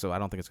don't think so. I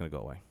don't think it's going to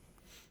go away.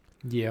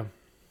 Yeah.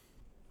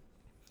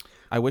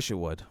 I wish it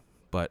would,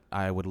 but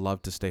I would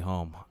love to stay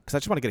home because I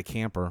just want to get a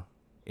camper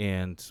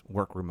and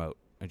work remote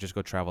and just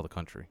go travel the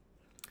country.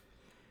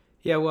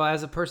 Yeah, well,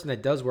 as a person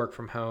that does work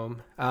from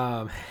home,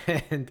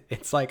 and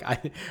it's like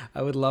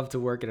I would love to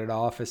work at an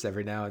office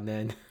every now and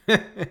then,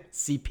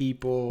 see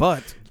people,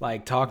 but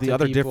like talk the to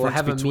other people, difference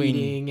have a between-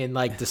 meeting, and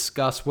like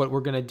discuss what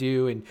we're gonna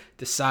do and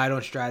decide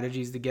on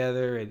strategies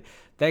together and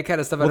that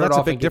kind of stuff. Well, I don't that's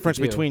a often big get to difference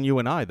do. between you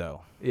and I,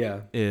 though.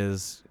 Yeah.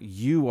 Is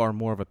you are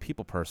more of a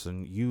people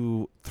person.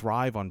 You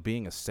thrive on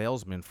being a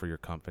salesman for your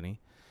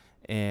company,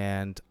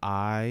 and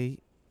I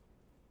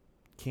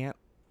can't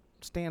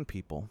stand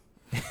people.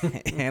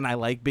 And I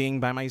like being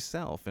by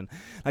myself. And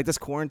like this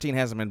quarantine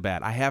hasn't been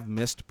bad. I have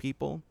missed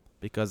people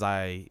because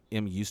I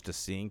am used to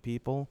seeing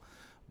people,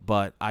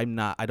 but I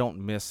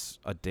don't miss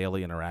a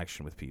daily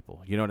interaction with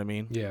people. You know what I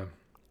mean? Yeah.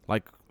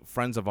 Like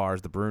friends of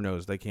ours, the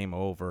Brunos, they came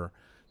over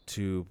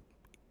to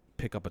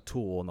pick up a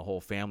tool, and the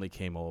whole family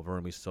came over,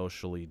 and we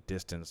socially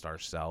distanced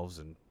ourselves.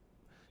 And,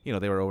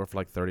 they were over for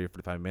like 30 or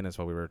 45 minutes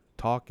while we were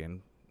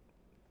talking,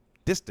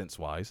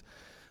 distance-wise.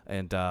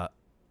 And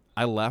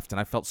I left,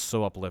 and I felt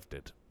so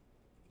uplifted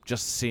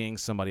just seeing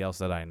somebody else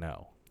that I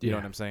know. You know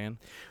what I'm saying?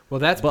 Well,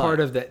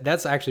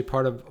 that's actually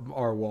part of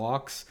our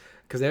walks,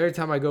 because every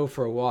time I go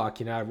for a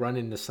walk, I run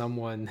into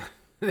someone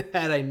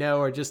that I know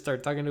or just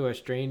start talking to a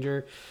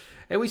stranger,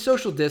 and we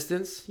social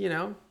distance.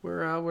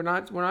 We're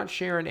not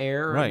sharing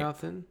air or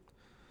nothing.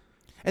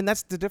 And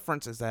that's the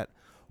difference, is that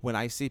when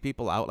I see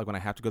people out, like when I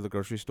have to go to the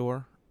grocery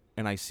store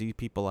and I see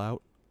people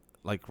out,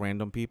 like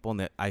random people, and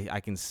that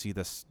I can see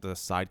the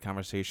side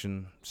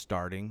conversation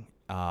starting,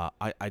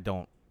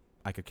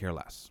 I could care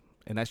less.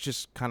 And that's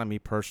just kind of me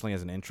personally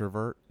as an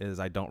introvert, is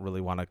I don't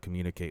really want to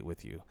communicate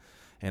with you.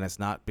 And it's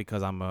not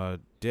because I'm a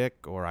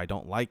dick or I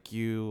don't like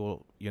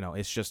you,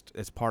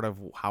 it's part of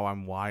how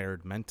I'm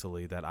wired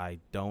mentally, that I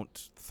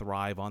don't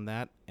thrive on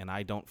that, and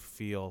I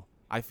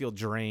feel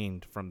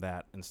drained from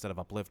that instead of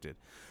uplifted.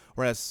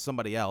 Whereas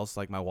somebody else,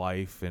 like my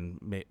wife and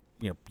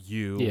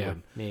you,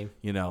 and, me.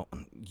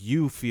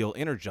 You feel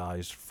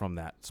energized from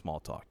that small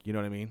talk. You know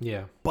what I mean?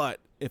 Yeah. But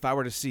if I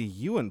were to see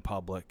you in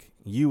public,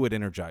 you would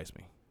energize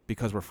me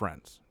because we're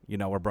friends.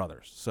 We're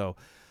brothers. So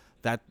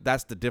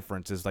that's the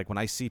difference, is like when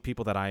I see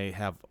people that I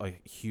have a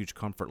huge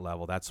comfort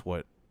level, that's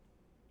what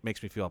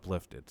makes me feel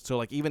uplifted. So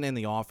like even in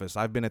the office,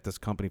 I've been at this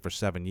company for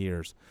 7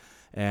 years,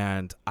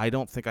 and I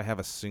don't think I have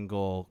a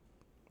single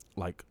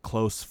like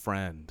close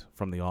friend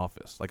from the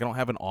office. Like I don't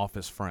have an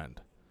office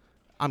friend.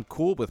 I'm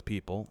cool with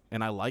people,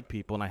 and I like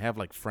people, and I have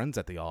like friends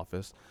at the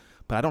office,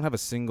 but I don't have a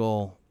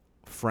single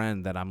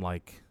friend that I'm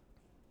like,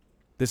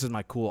 this is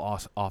my cool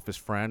office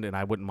friend, and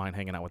I wouldn't mind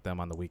hanging out with them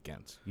on the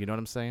weekends. You know what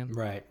I'm saying?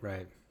 Right.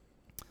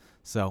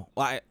 So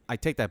I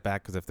take that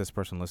back, because if this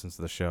person listens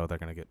to the show, they're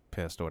going to get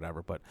pissed or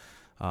whatever. But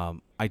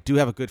I do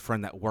have a good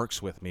friend that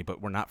works with me,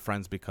 but we're not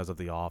friends because of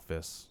the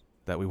office.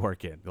 that we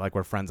work in. Like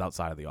we're friends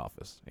outside of the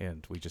office,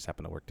 and we just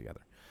happen to work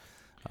together.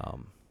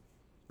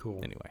 Cool.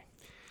 Anyway.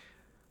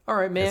 All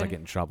right, man. As I get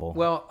in trouble.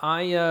 Well,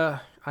 I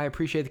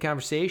appreciate the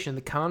conversation,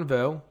 the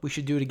convo. We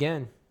should do it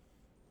again.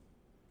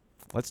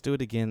 Let's do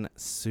it again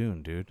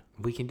soon, dude.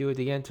 We can do it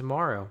again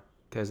tomorrow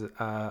because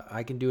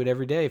I can do it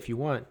every day if you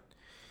want.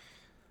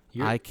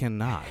 I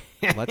cannot.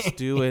 Let's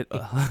do it.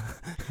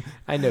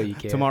 I know you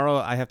can. Tomorrow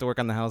I have to work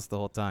on the house the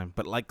whole time.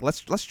 But like,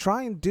 let's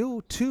try and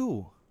do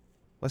 2.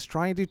 Let's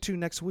try and do 2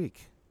 next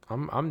week.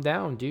 I'm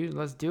down, dude.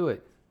 Let's do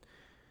it.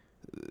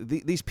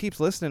 These peeps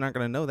listening aren't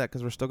going to know that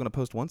because we're still going to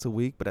post once a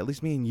week. But at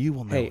least me and you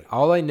will know. Hey,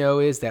 all I know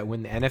is that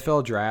when the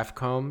NFL draft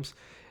comes,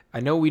 I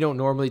know we don't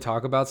normally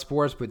talk about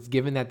sports, but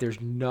given that there's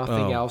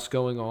nothing else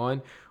going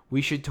on,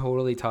 we should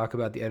totally talk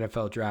about the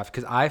NFL draft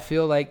because I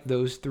feel like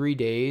those 3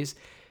 days.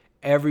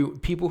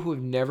 People who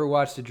have never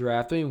watched the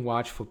draft don't even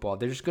watch football.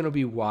 They're just going to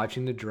be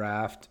watching the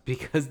draft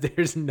because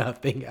there's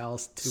nothing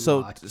else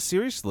to watch. So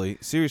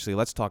seriously,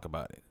 let's talk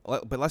about it.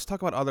 But let's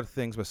talk about other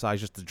things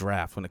besides just the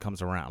draft when it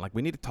comes around. Like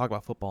we need to talk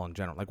about football in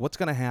general. Like what's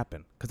going to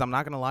happen? Because I'm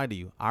not going to lie to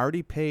you. I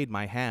already paid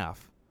my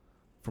half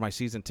for my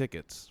season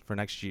tickets for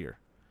next year,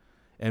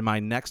 and my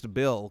next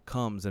bill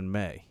comes in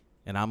May.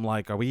 And I'm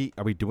like, are we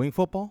doing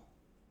football?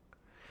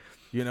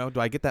 You know, do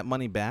I get that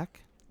money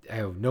back?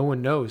 Oh, no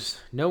one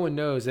knows. No one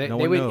knows. They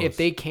would, if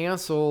they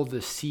cancel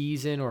the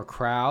season or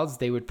crowds,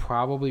 they would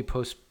probably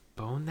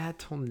postpone that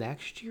till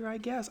next year, I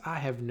guess. I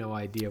have no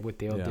idea what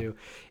they'll do.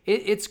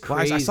 It's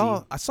crazy.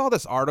 Well, I saw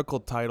this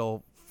article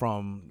title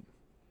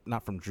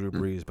not from Drew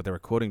Brees, but they were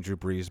quoting Drew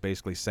Brees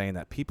basically saying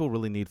that people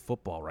really need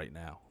football right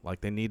now.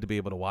 Like they need to be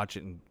able to watch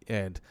it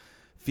and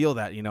feel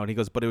that, you know. And he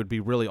goes, but it would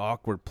be really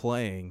awkward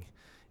playing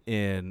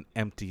in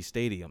empty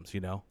stadiums,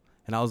 you know.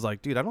 And I was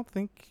like, dude, I don't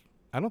think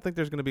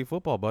there's going to be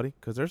football, buddy,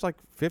 because there's like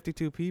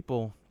 52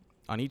 people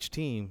on each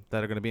team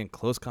that are going to be in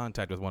close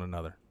contact with one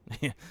another.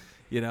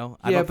 You know,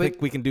 I don't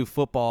think we can do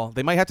football.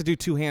 They might have to do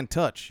 2-hand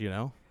touch, you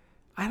know.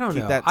 I don't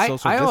know. I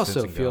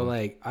also feel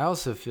like I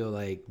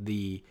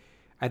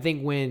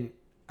think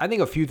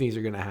a few things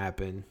are going to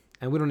happen,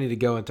 and we don't need to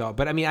go into all.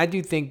 But I mean, I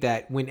do think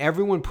that when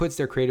everyone puts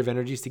their creative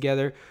energies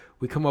together,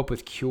 we come up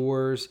with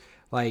cures.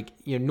 Like,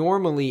 you know,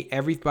 normally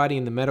everybody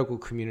in the medical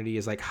community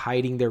is like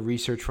hiding their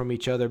research from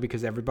each other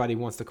because everybody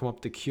wants to come up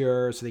with a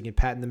cure so they can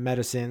patent the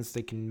medicines,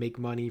 they can make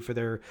money for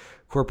their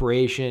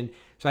corporation.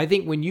 So I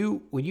think when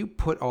you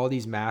put all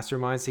these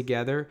masterminds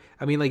together,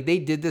 I mean, like they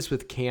did this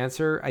with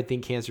cancer. I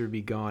think cancer would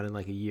be gone in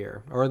like a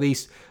year, or at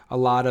least a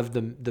lot of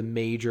the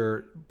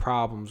major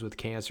problems with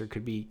cancer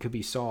could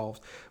be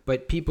solved.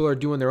 But people are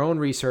doing their own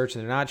research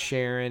and they're not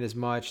sharing as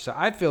much. So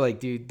I feel like,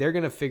 dude, they're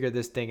going to figure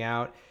this thing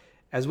out.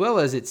 As well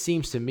as it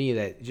seems to me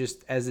that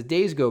just as the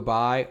days go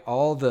by,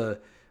 all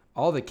the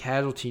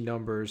casualty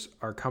numbers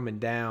are coming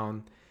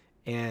down,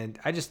 and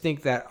I just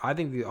think that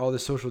all the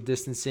social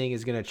distancing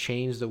is going to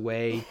change the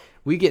way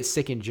we get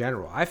sick in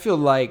general. I feel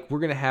like we're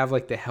going to have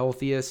like the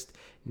healthiest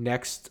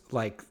next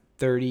like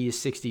 30 to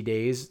 60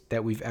 days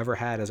that we've ever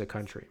had as a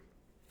country.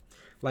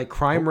 Like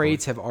crime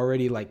rates have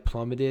already like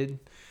plummeted.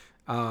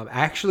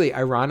 Actually,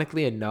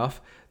 ironically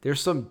enough,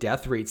 there's some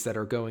death rates that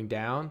are going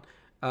down.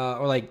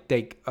 Or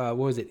what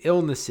was it?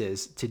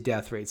 Illnesses to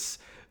death rates,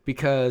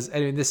 because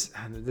I mean this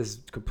is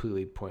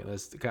completely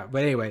pointless.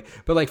 But anyway,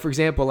 but like for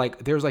example,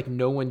 like there's like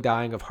no one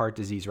dying of heart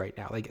disease right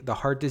now. Like the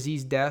heart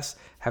disease deaths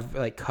have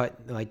like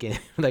cut like in,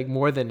 like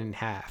more than in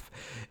half.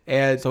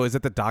 And so is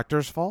it the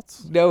doctor's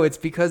fault? No, it's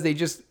because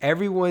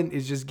everyone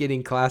is just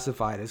getting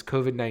classified as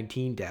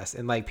COVID-19 deaths,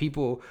 and like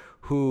people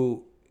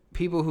who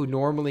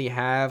normally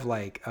have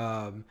like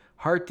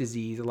heart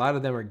disease, a lot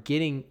of them are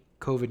getting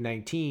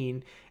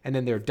COVID-19 and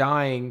then they're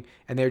dying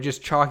and they're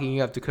just chalking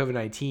it up to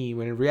COVID-19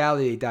 when in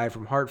reality they died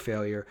from heart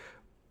failure.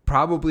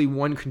 Probably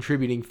one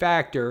contributing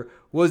factor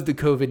was the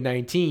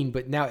COVID-19,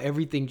 but now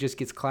everything just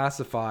gets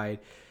classified.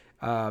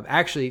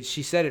 Actually,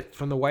 she said it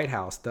from the White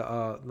House.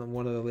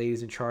 One of the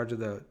ladies in charge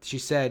she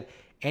said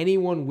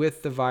anyone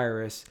with the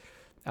virus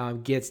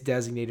gets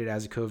designated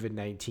as a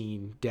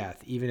COVID-19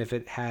 death, even if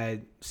it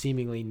had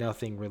seemingly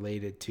nothing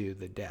related to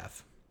the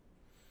death.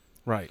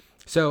 Right.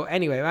 So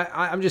anyway,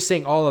 I'm just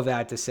saying all of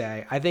that to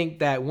say, I think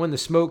that when the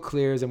smoke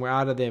clears and we're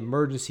out of the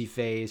emergency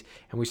phase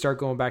and we start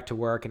going back to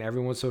work and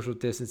everyone's social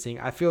distancing,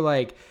 I feel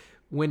like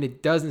when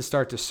it doesn't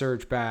start to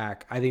surge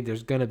back, I think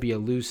there's going to be a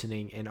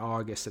loosening in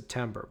August,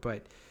 September.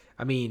 But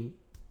I mean,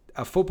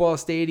 a football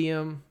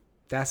stadium,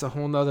 that's a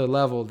whole nother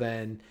level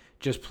than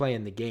just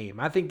playing the game.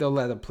 I think they'll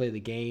let them play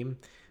the game.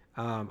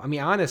 I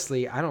mean,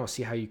 honestly, I don't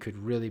see how you could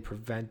really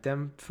prevent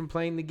them from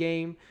playing the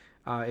game.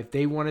 If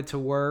they wanted to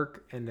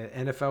work and the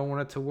NFL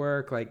wanted to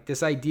work, like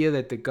this idea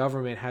that the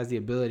government has the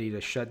ability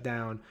to shut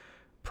down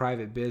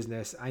private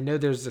business. I know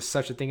there's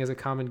such a thing as a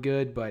common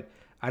good, but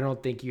I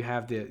don't think you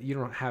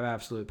don't have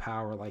absolute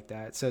power like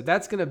that. So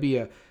that's going to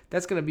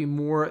be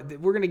more,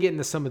 we're going to get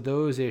into some of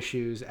those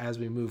issues as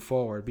we move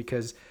forward,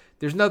 because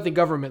there's nothing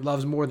government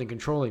loves more than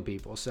controlling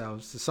people. So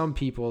to some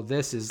people,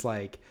 this is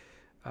like,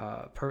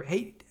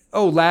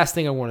 last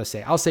thing I want to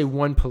say, I'll say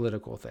one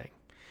political thing.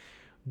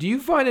 Do you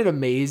find it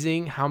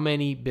amazing how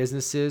many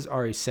businesses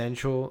are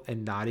essential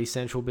and not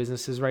essential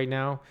businesses right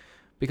now?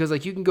 Because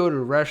like you can go to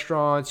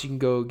restaurants, you can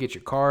go get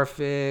your car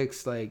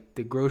fixed, like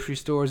the grocery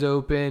store's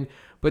open,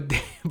 but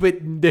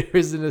there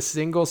isn't a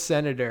single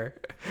senator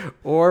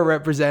or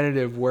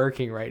representative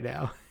working right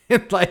now.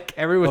 And like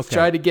everyone's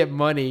trying to get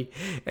money,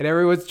 and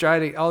everyone's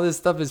trying to. All this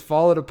stuff is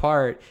falling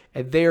apart,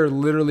 and they are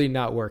literally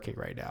not working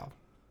right now.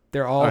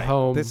 They're all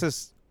home.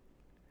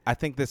 I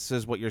think this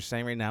is what you're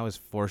saying right now is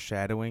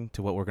foreshadowing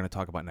to what we're going to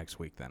talk about next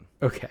week. Then,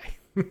 okay,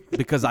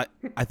 because I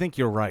think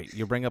you're right.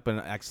 You bring up an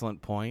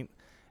excellent point.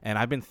 And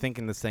I've been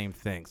thinking the same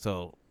thing.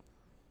 So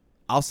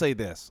I'll say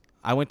this.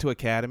 I went to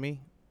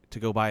Academy to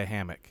go buy a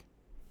hammock.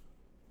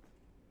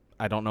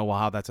 I don't know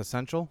how that's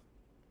essential,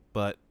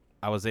 but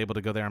I was able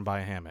to go there and buy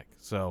a hammock.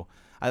 So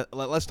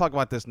let's talk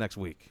about this next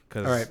week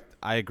because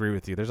I agree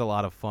with you. There's a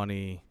lot of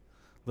funny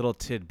little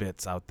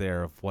tidbits out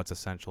there of what's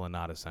essential and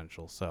not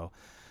essential. So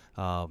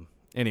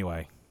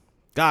anyway,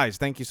 guys,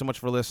 thank you so much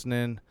for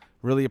listening.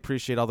 Really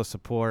appreciate all the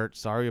support.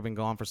 Sorry we've been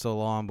gone for so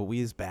long, but we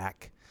is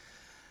back.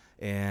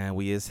 And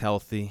we is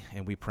healthy,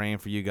 and we praying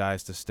for you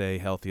guys to stay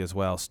healthy as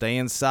well. Stay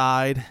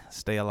inside,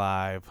 stay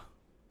alive.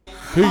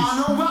 Peace.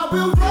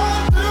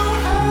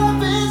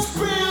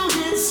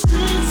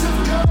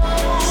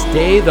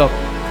 Stay the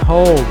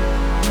home.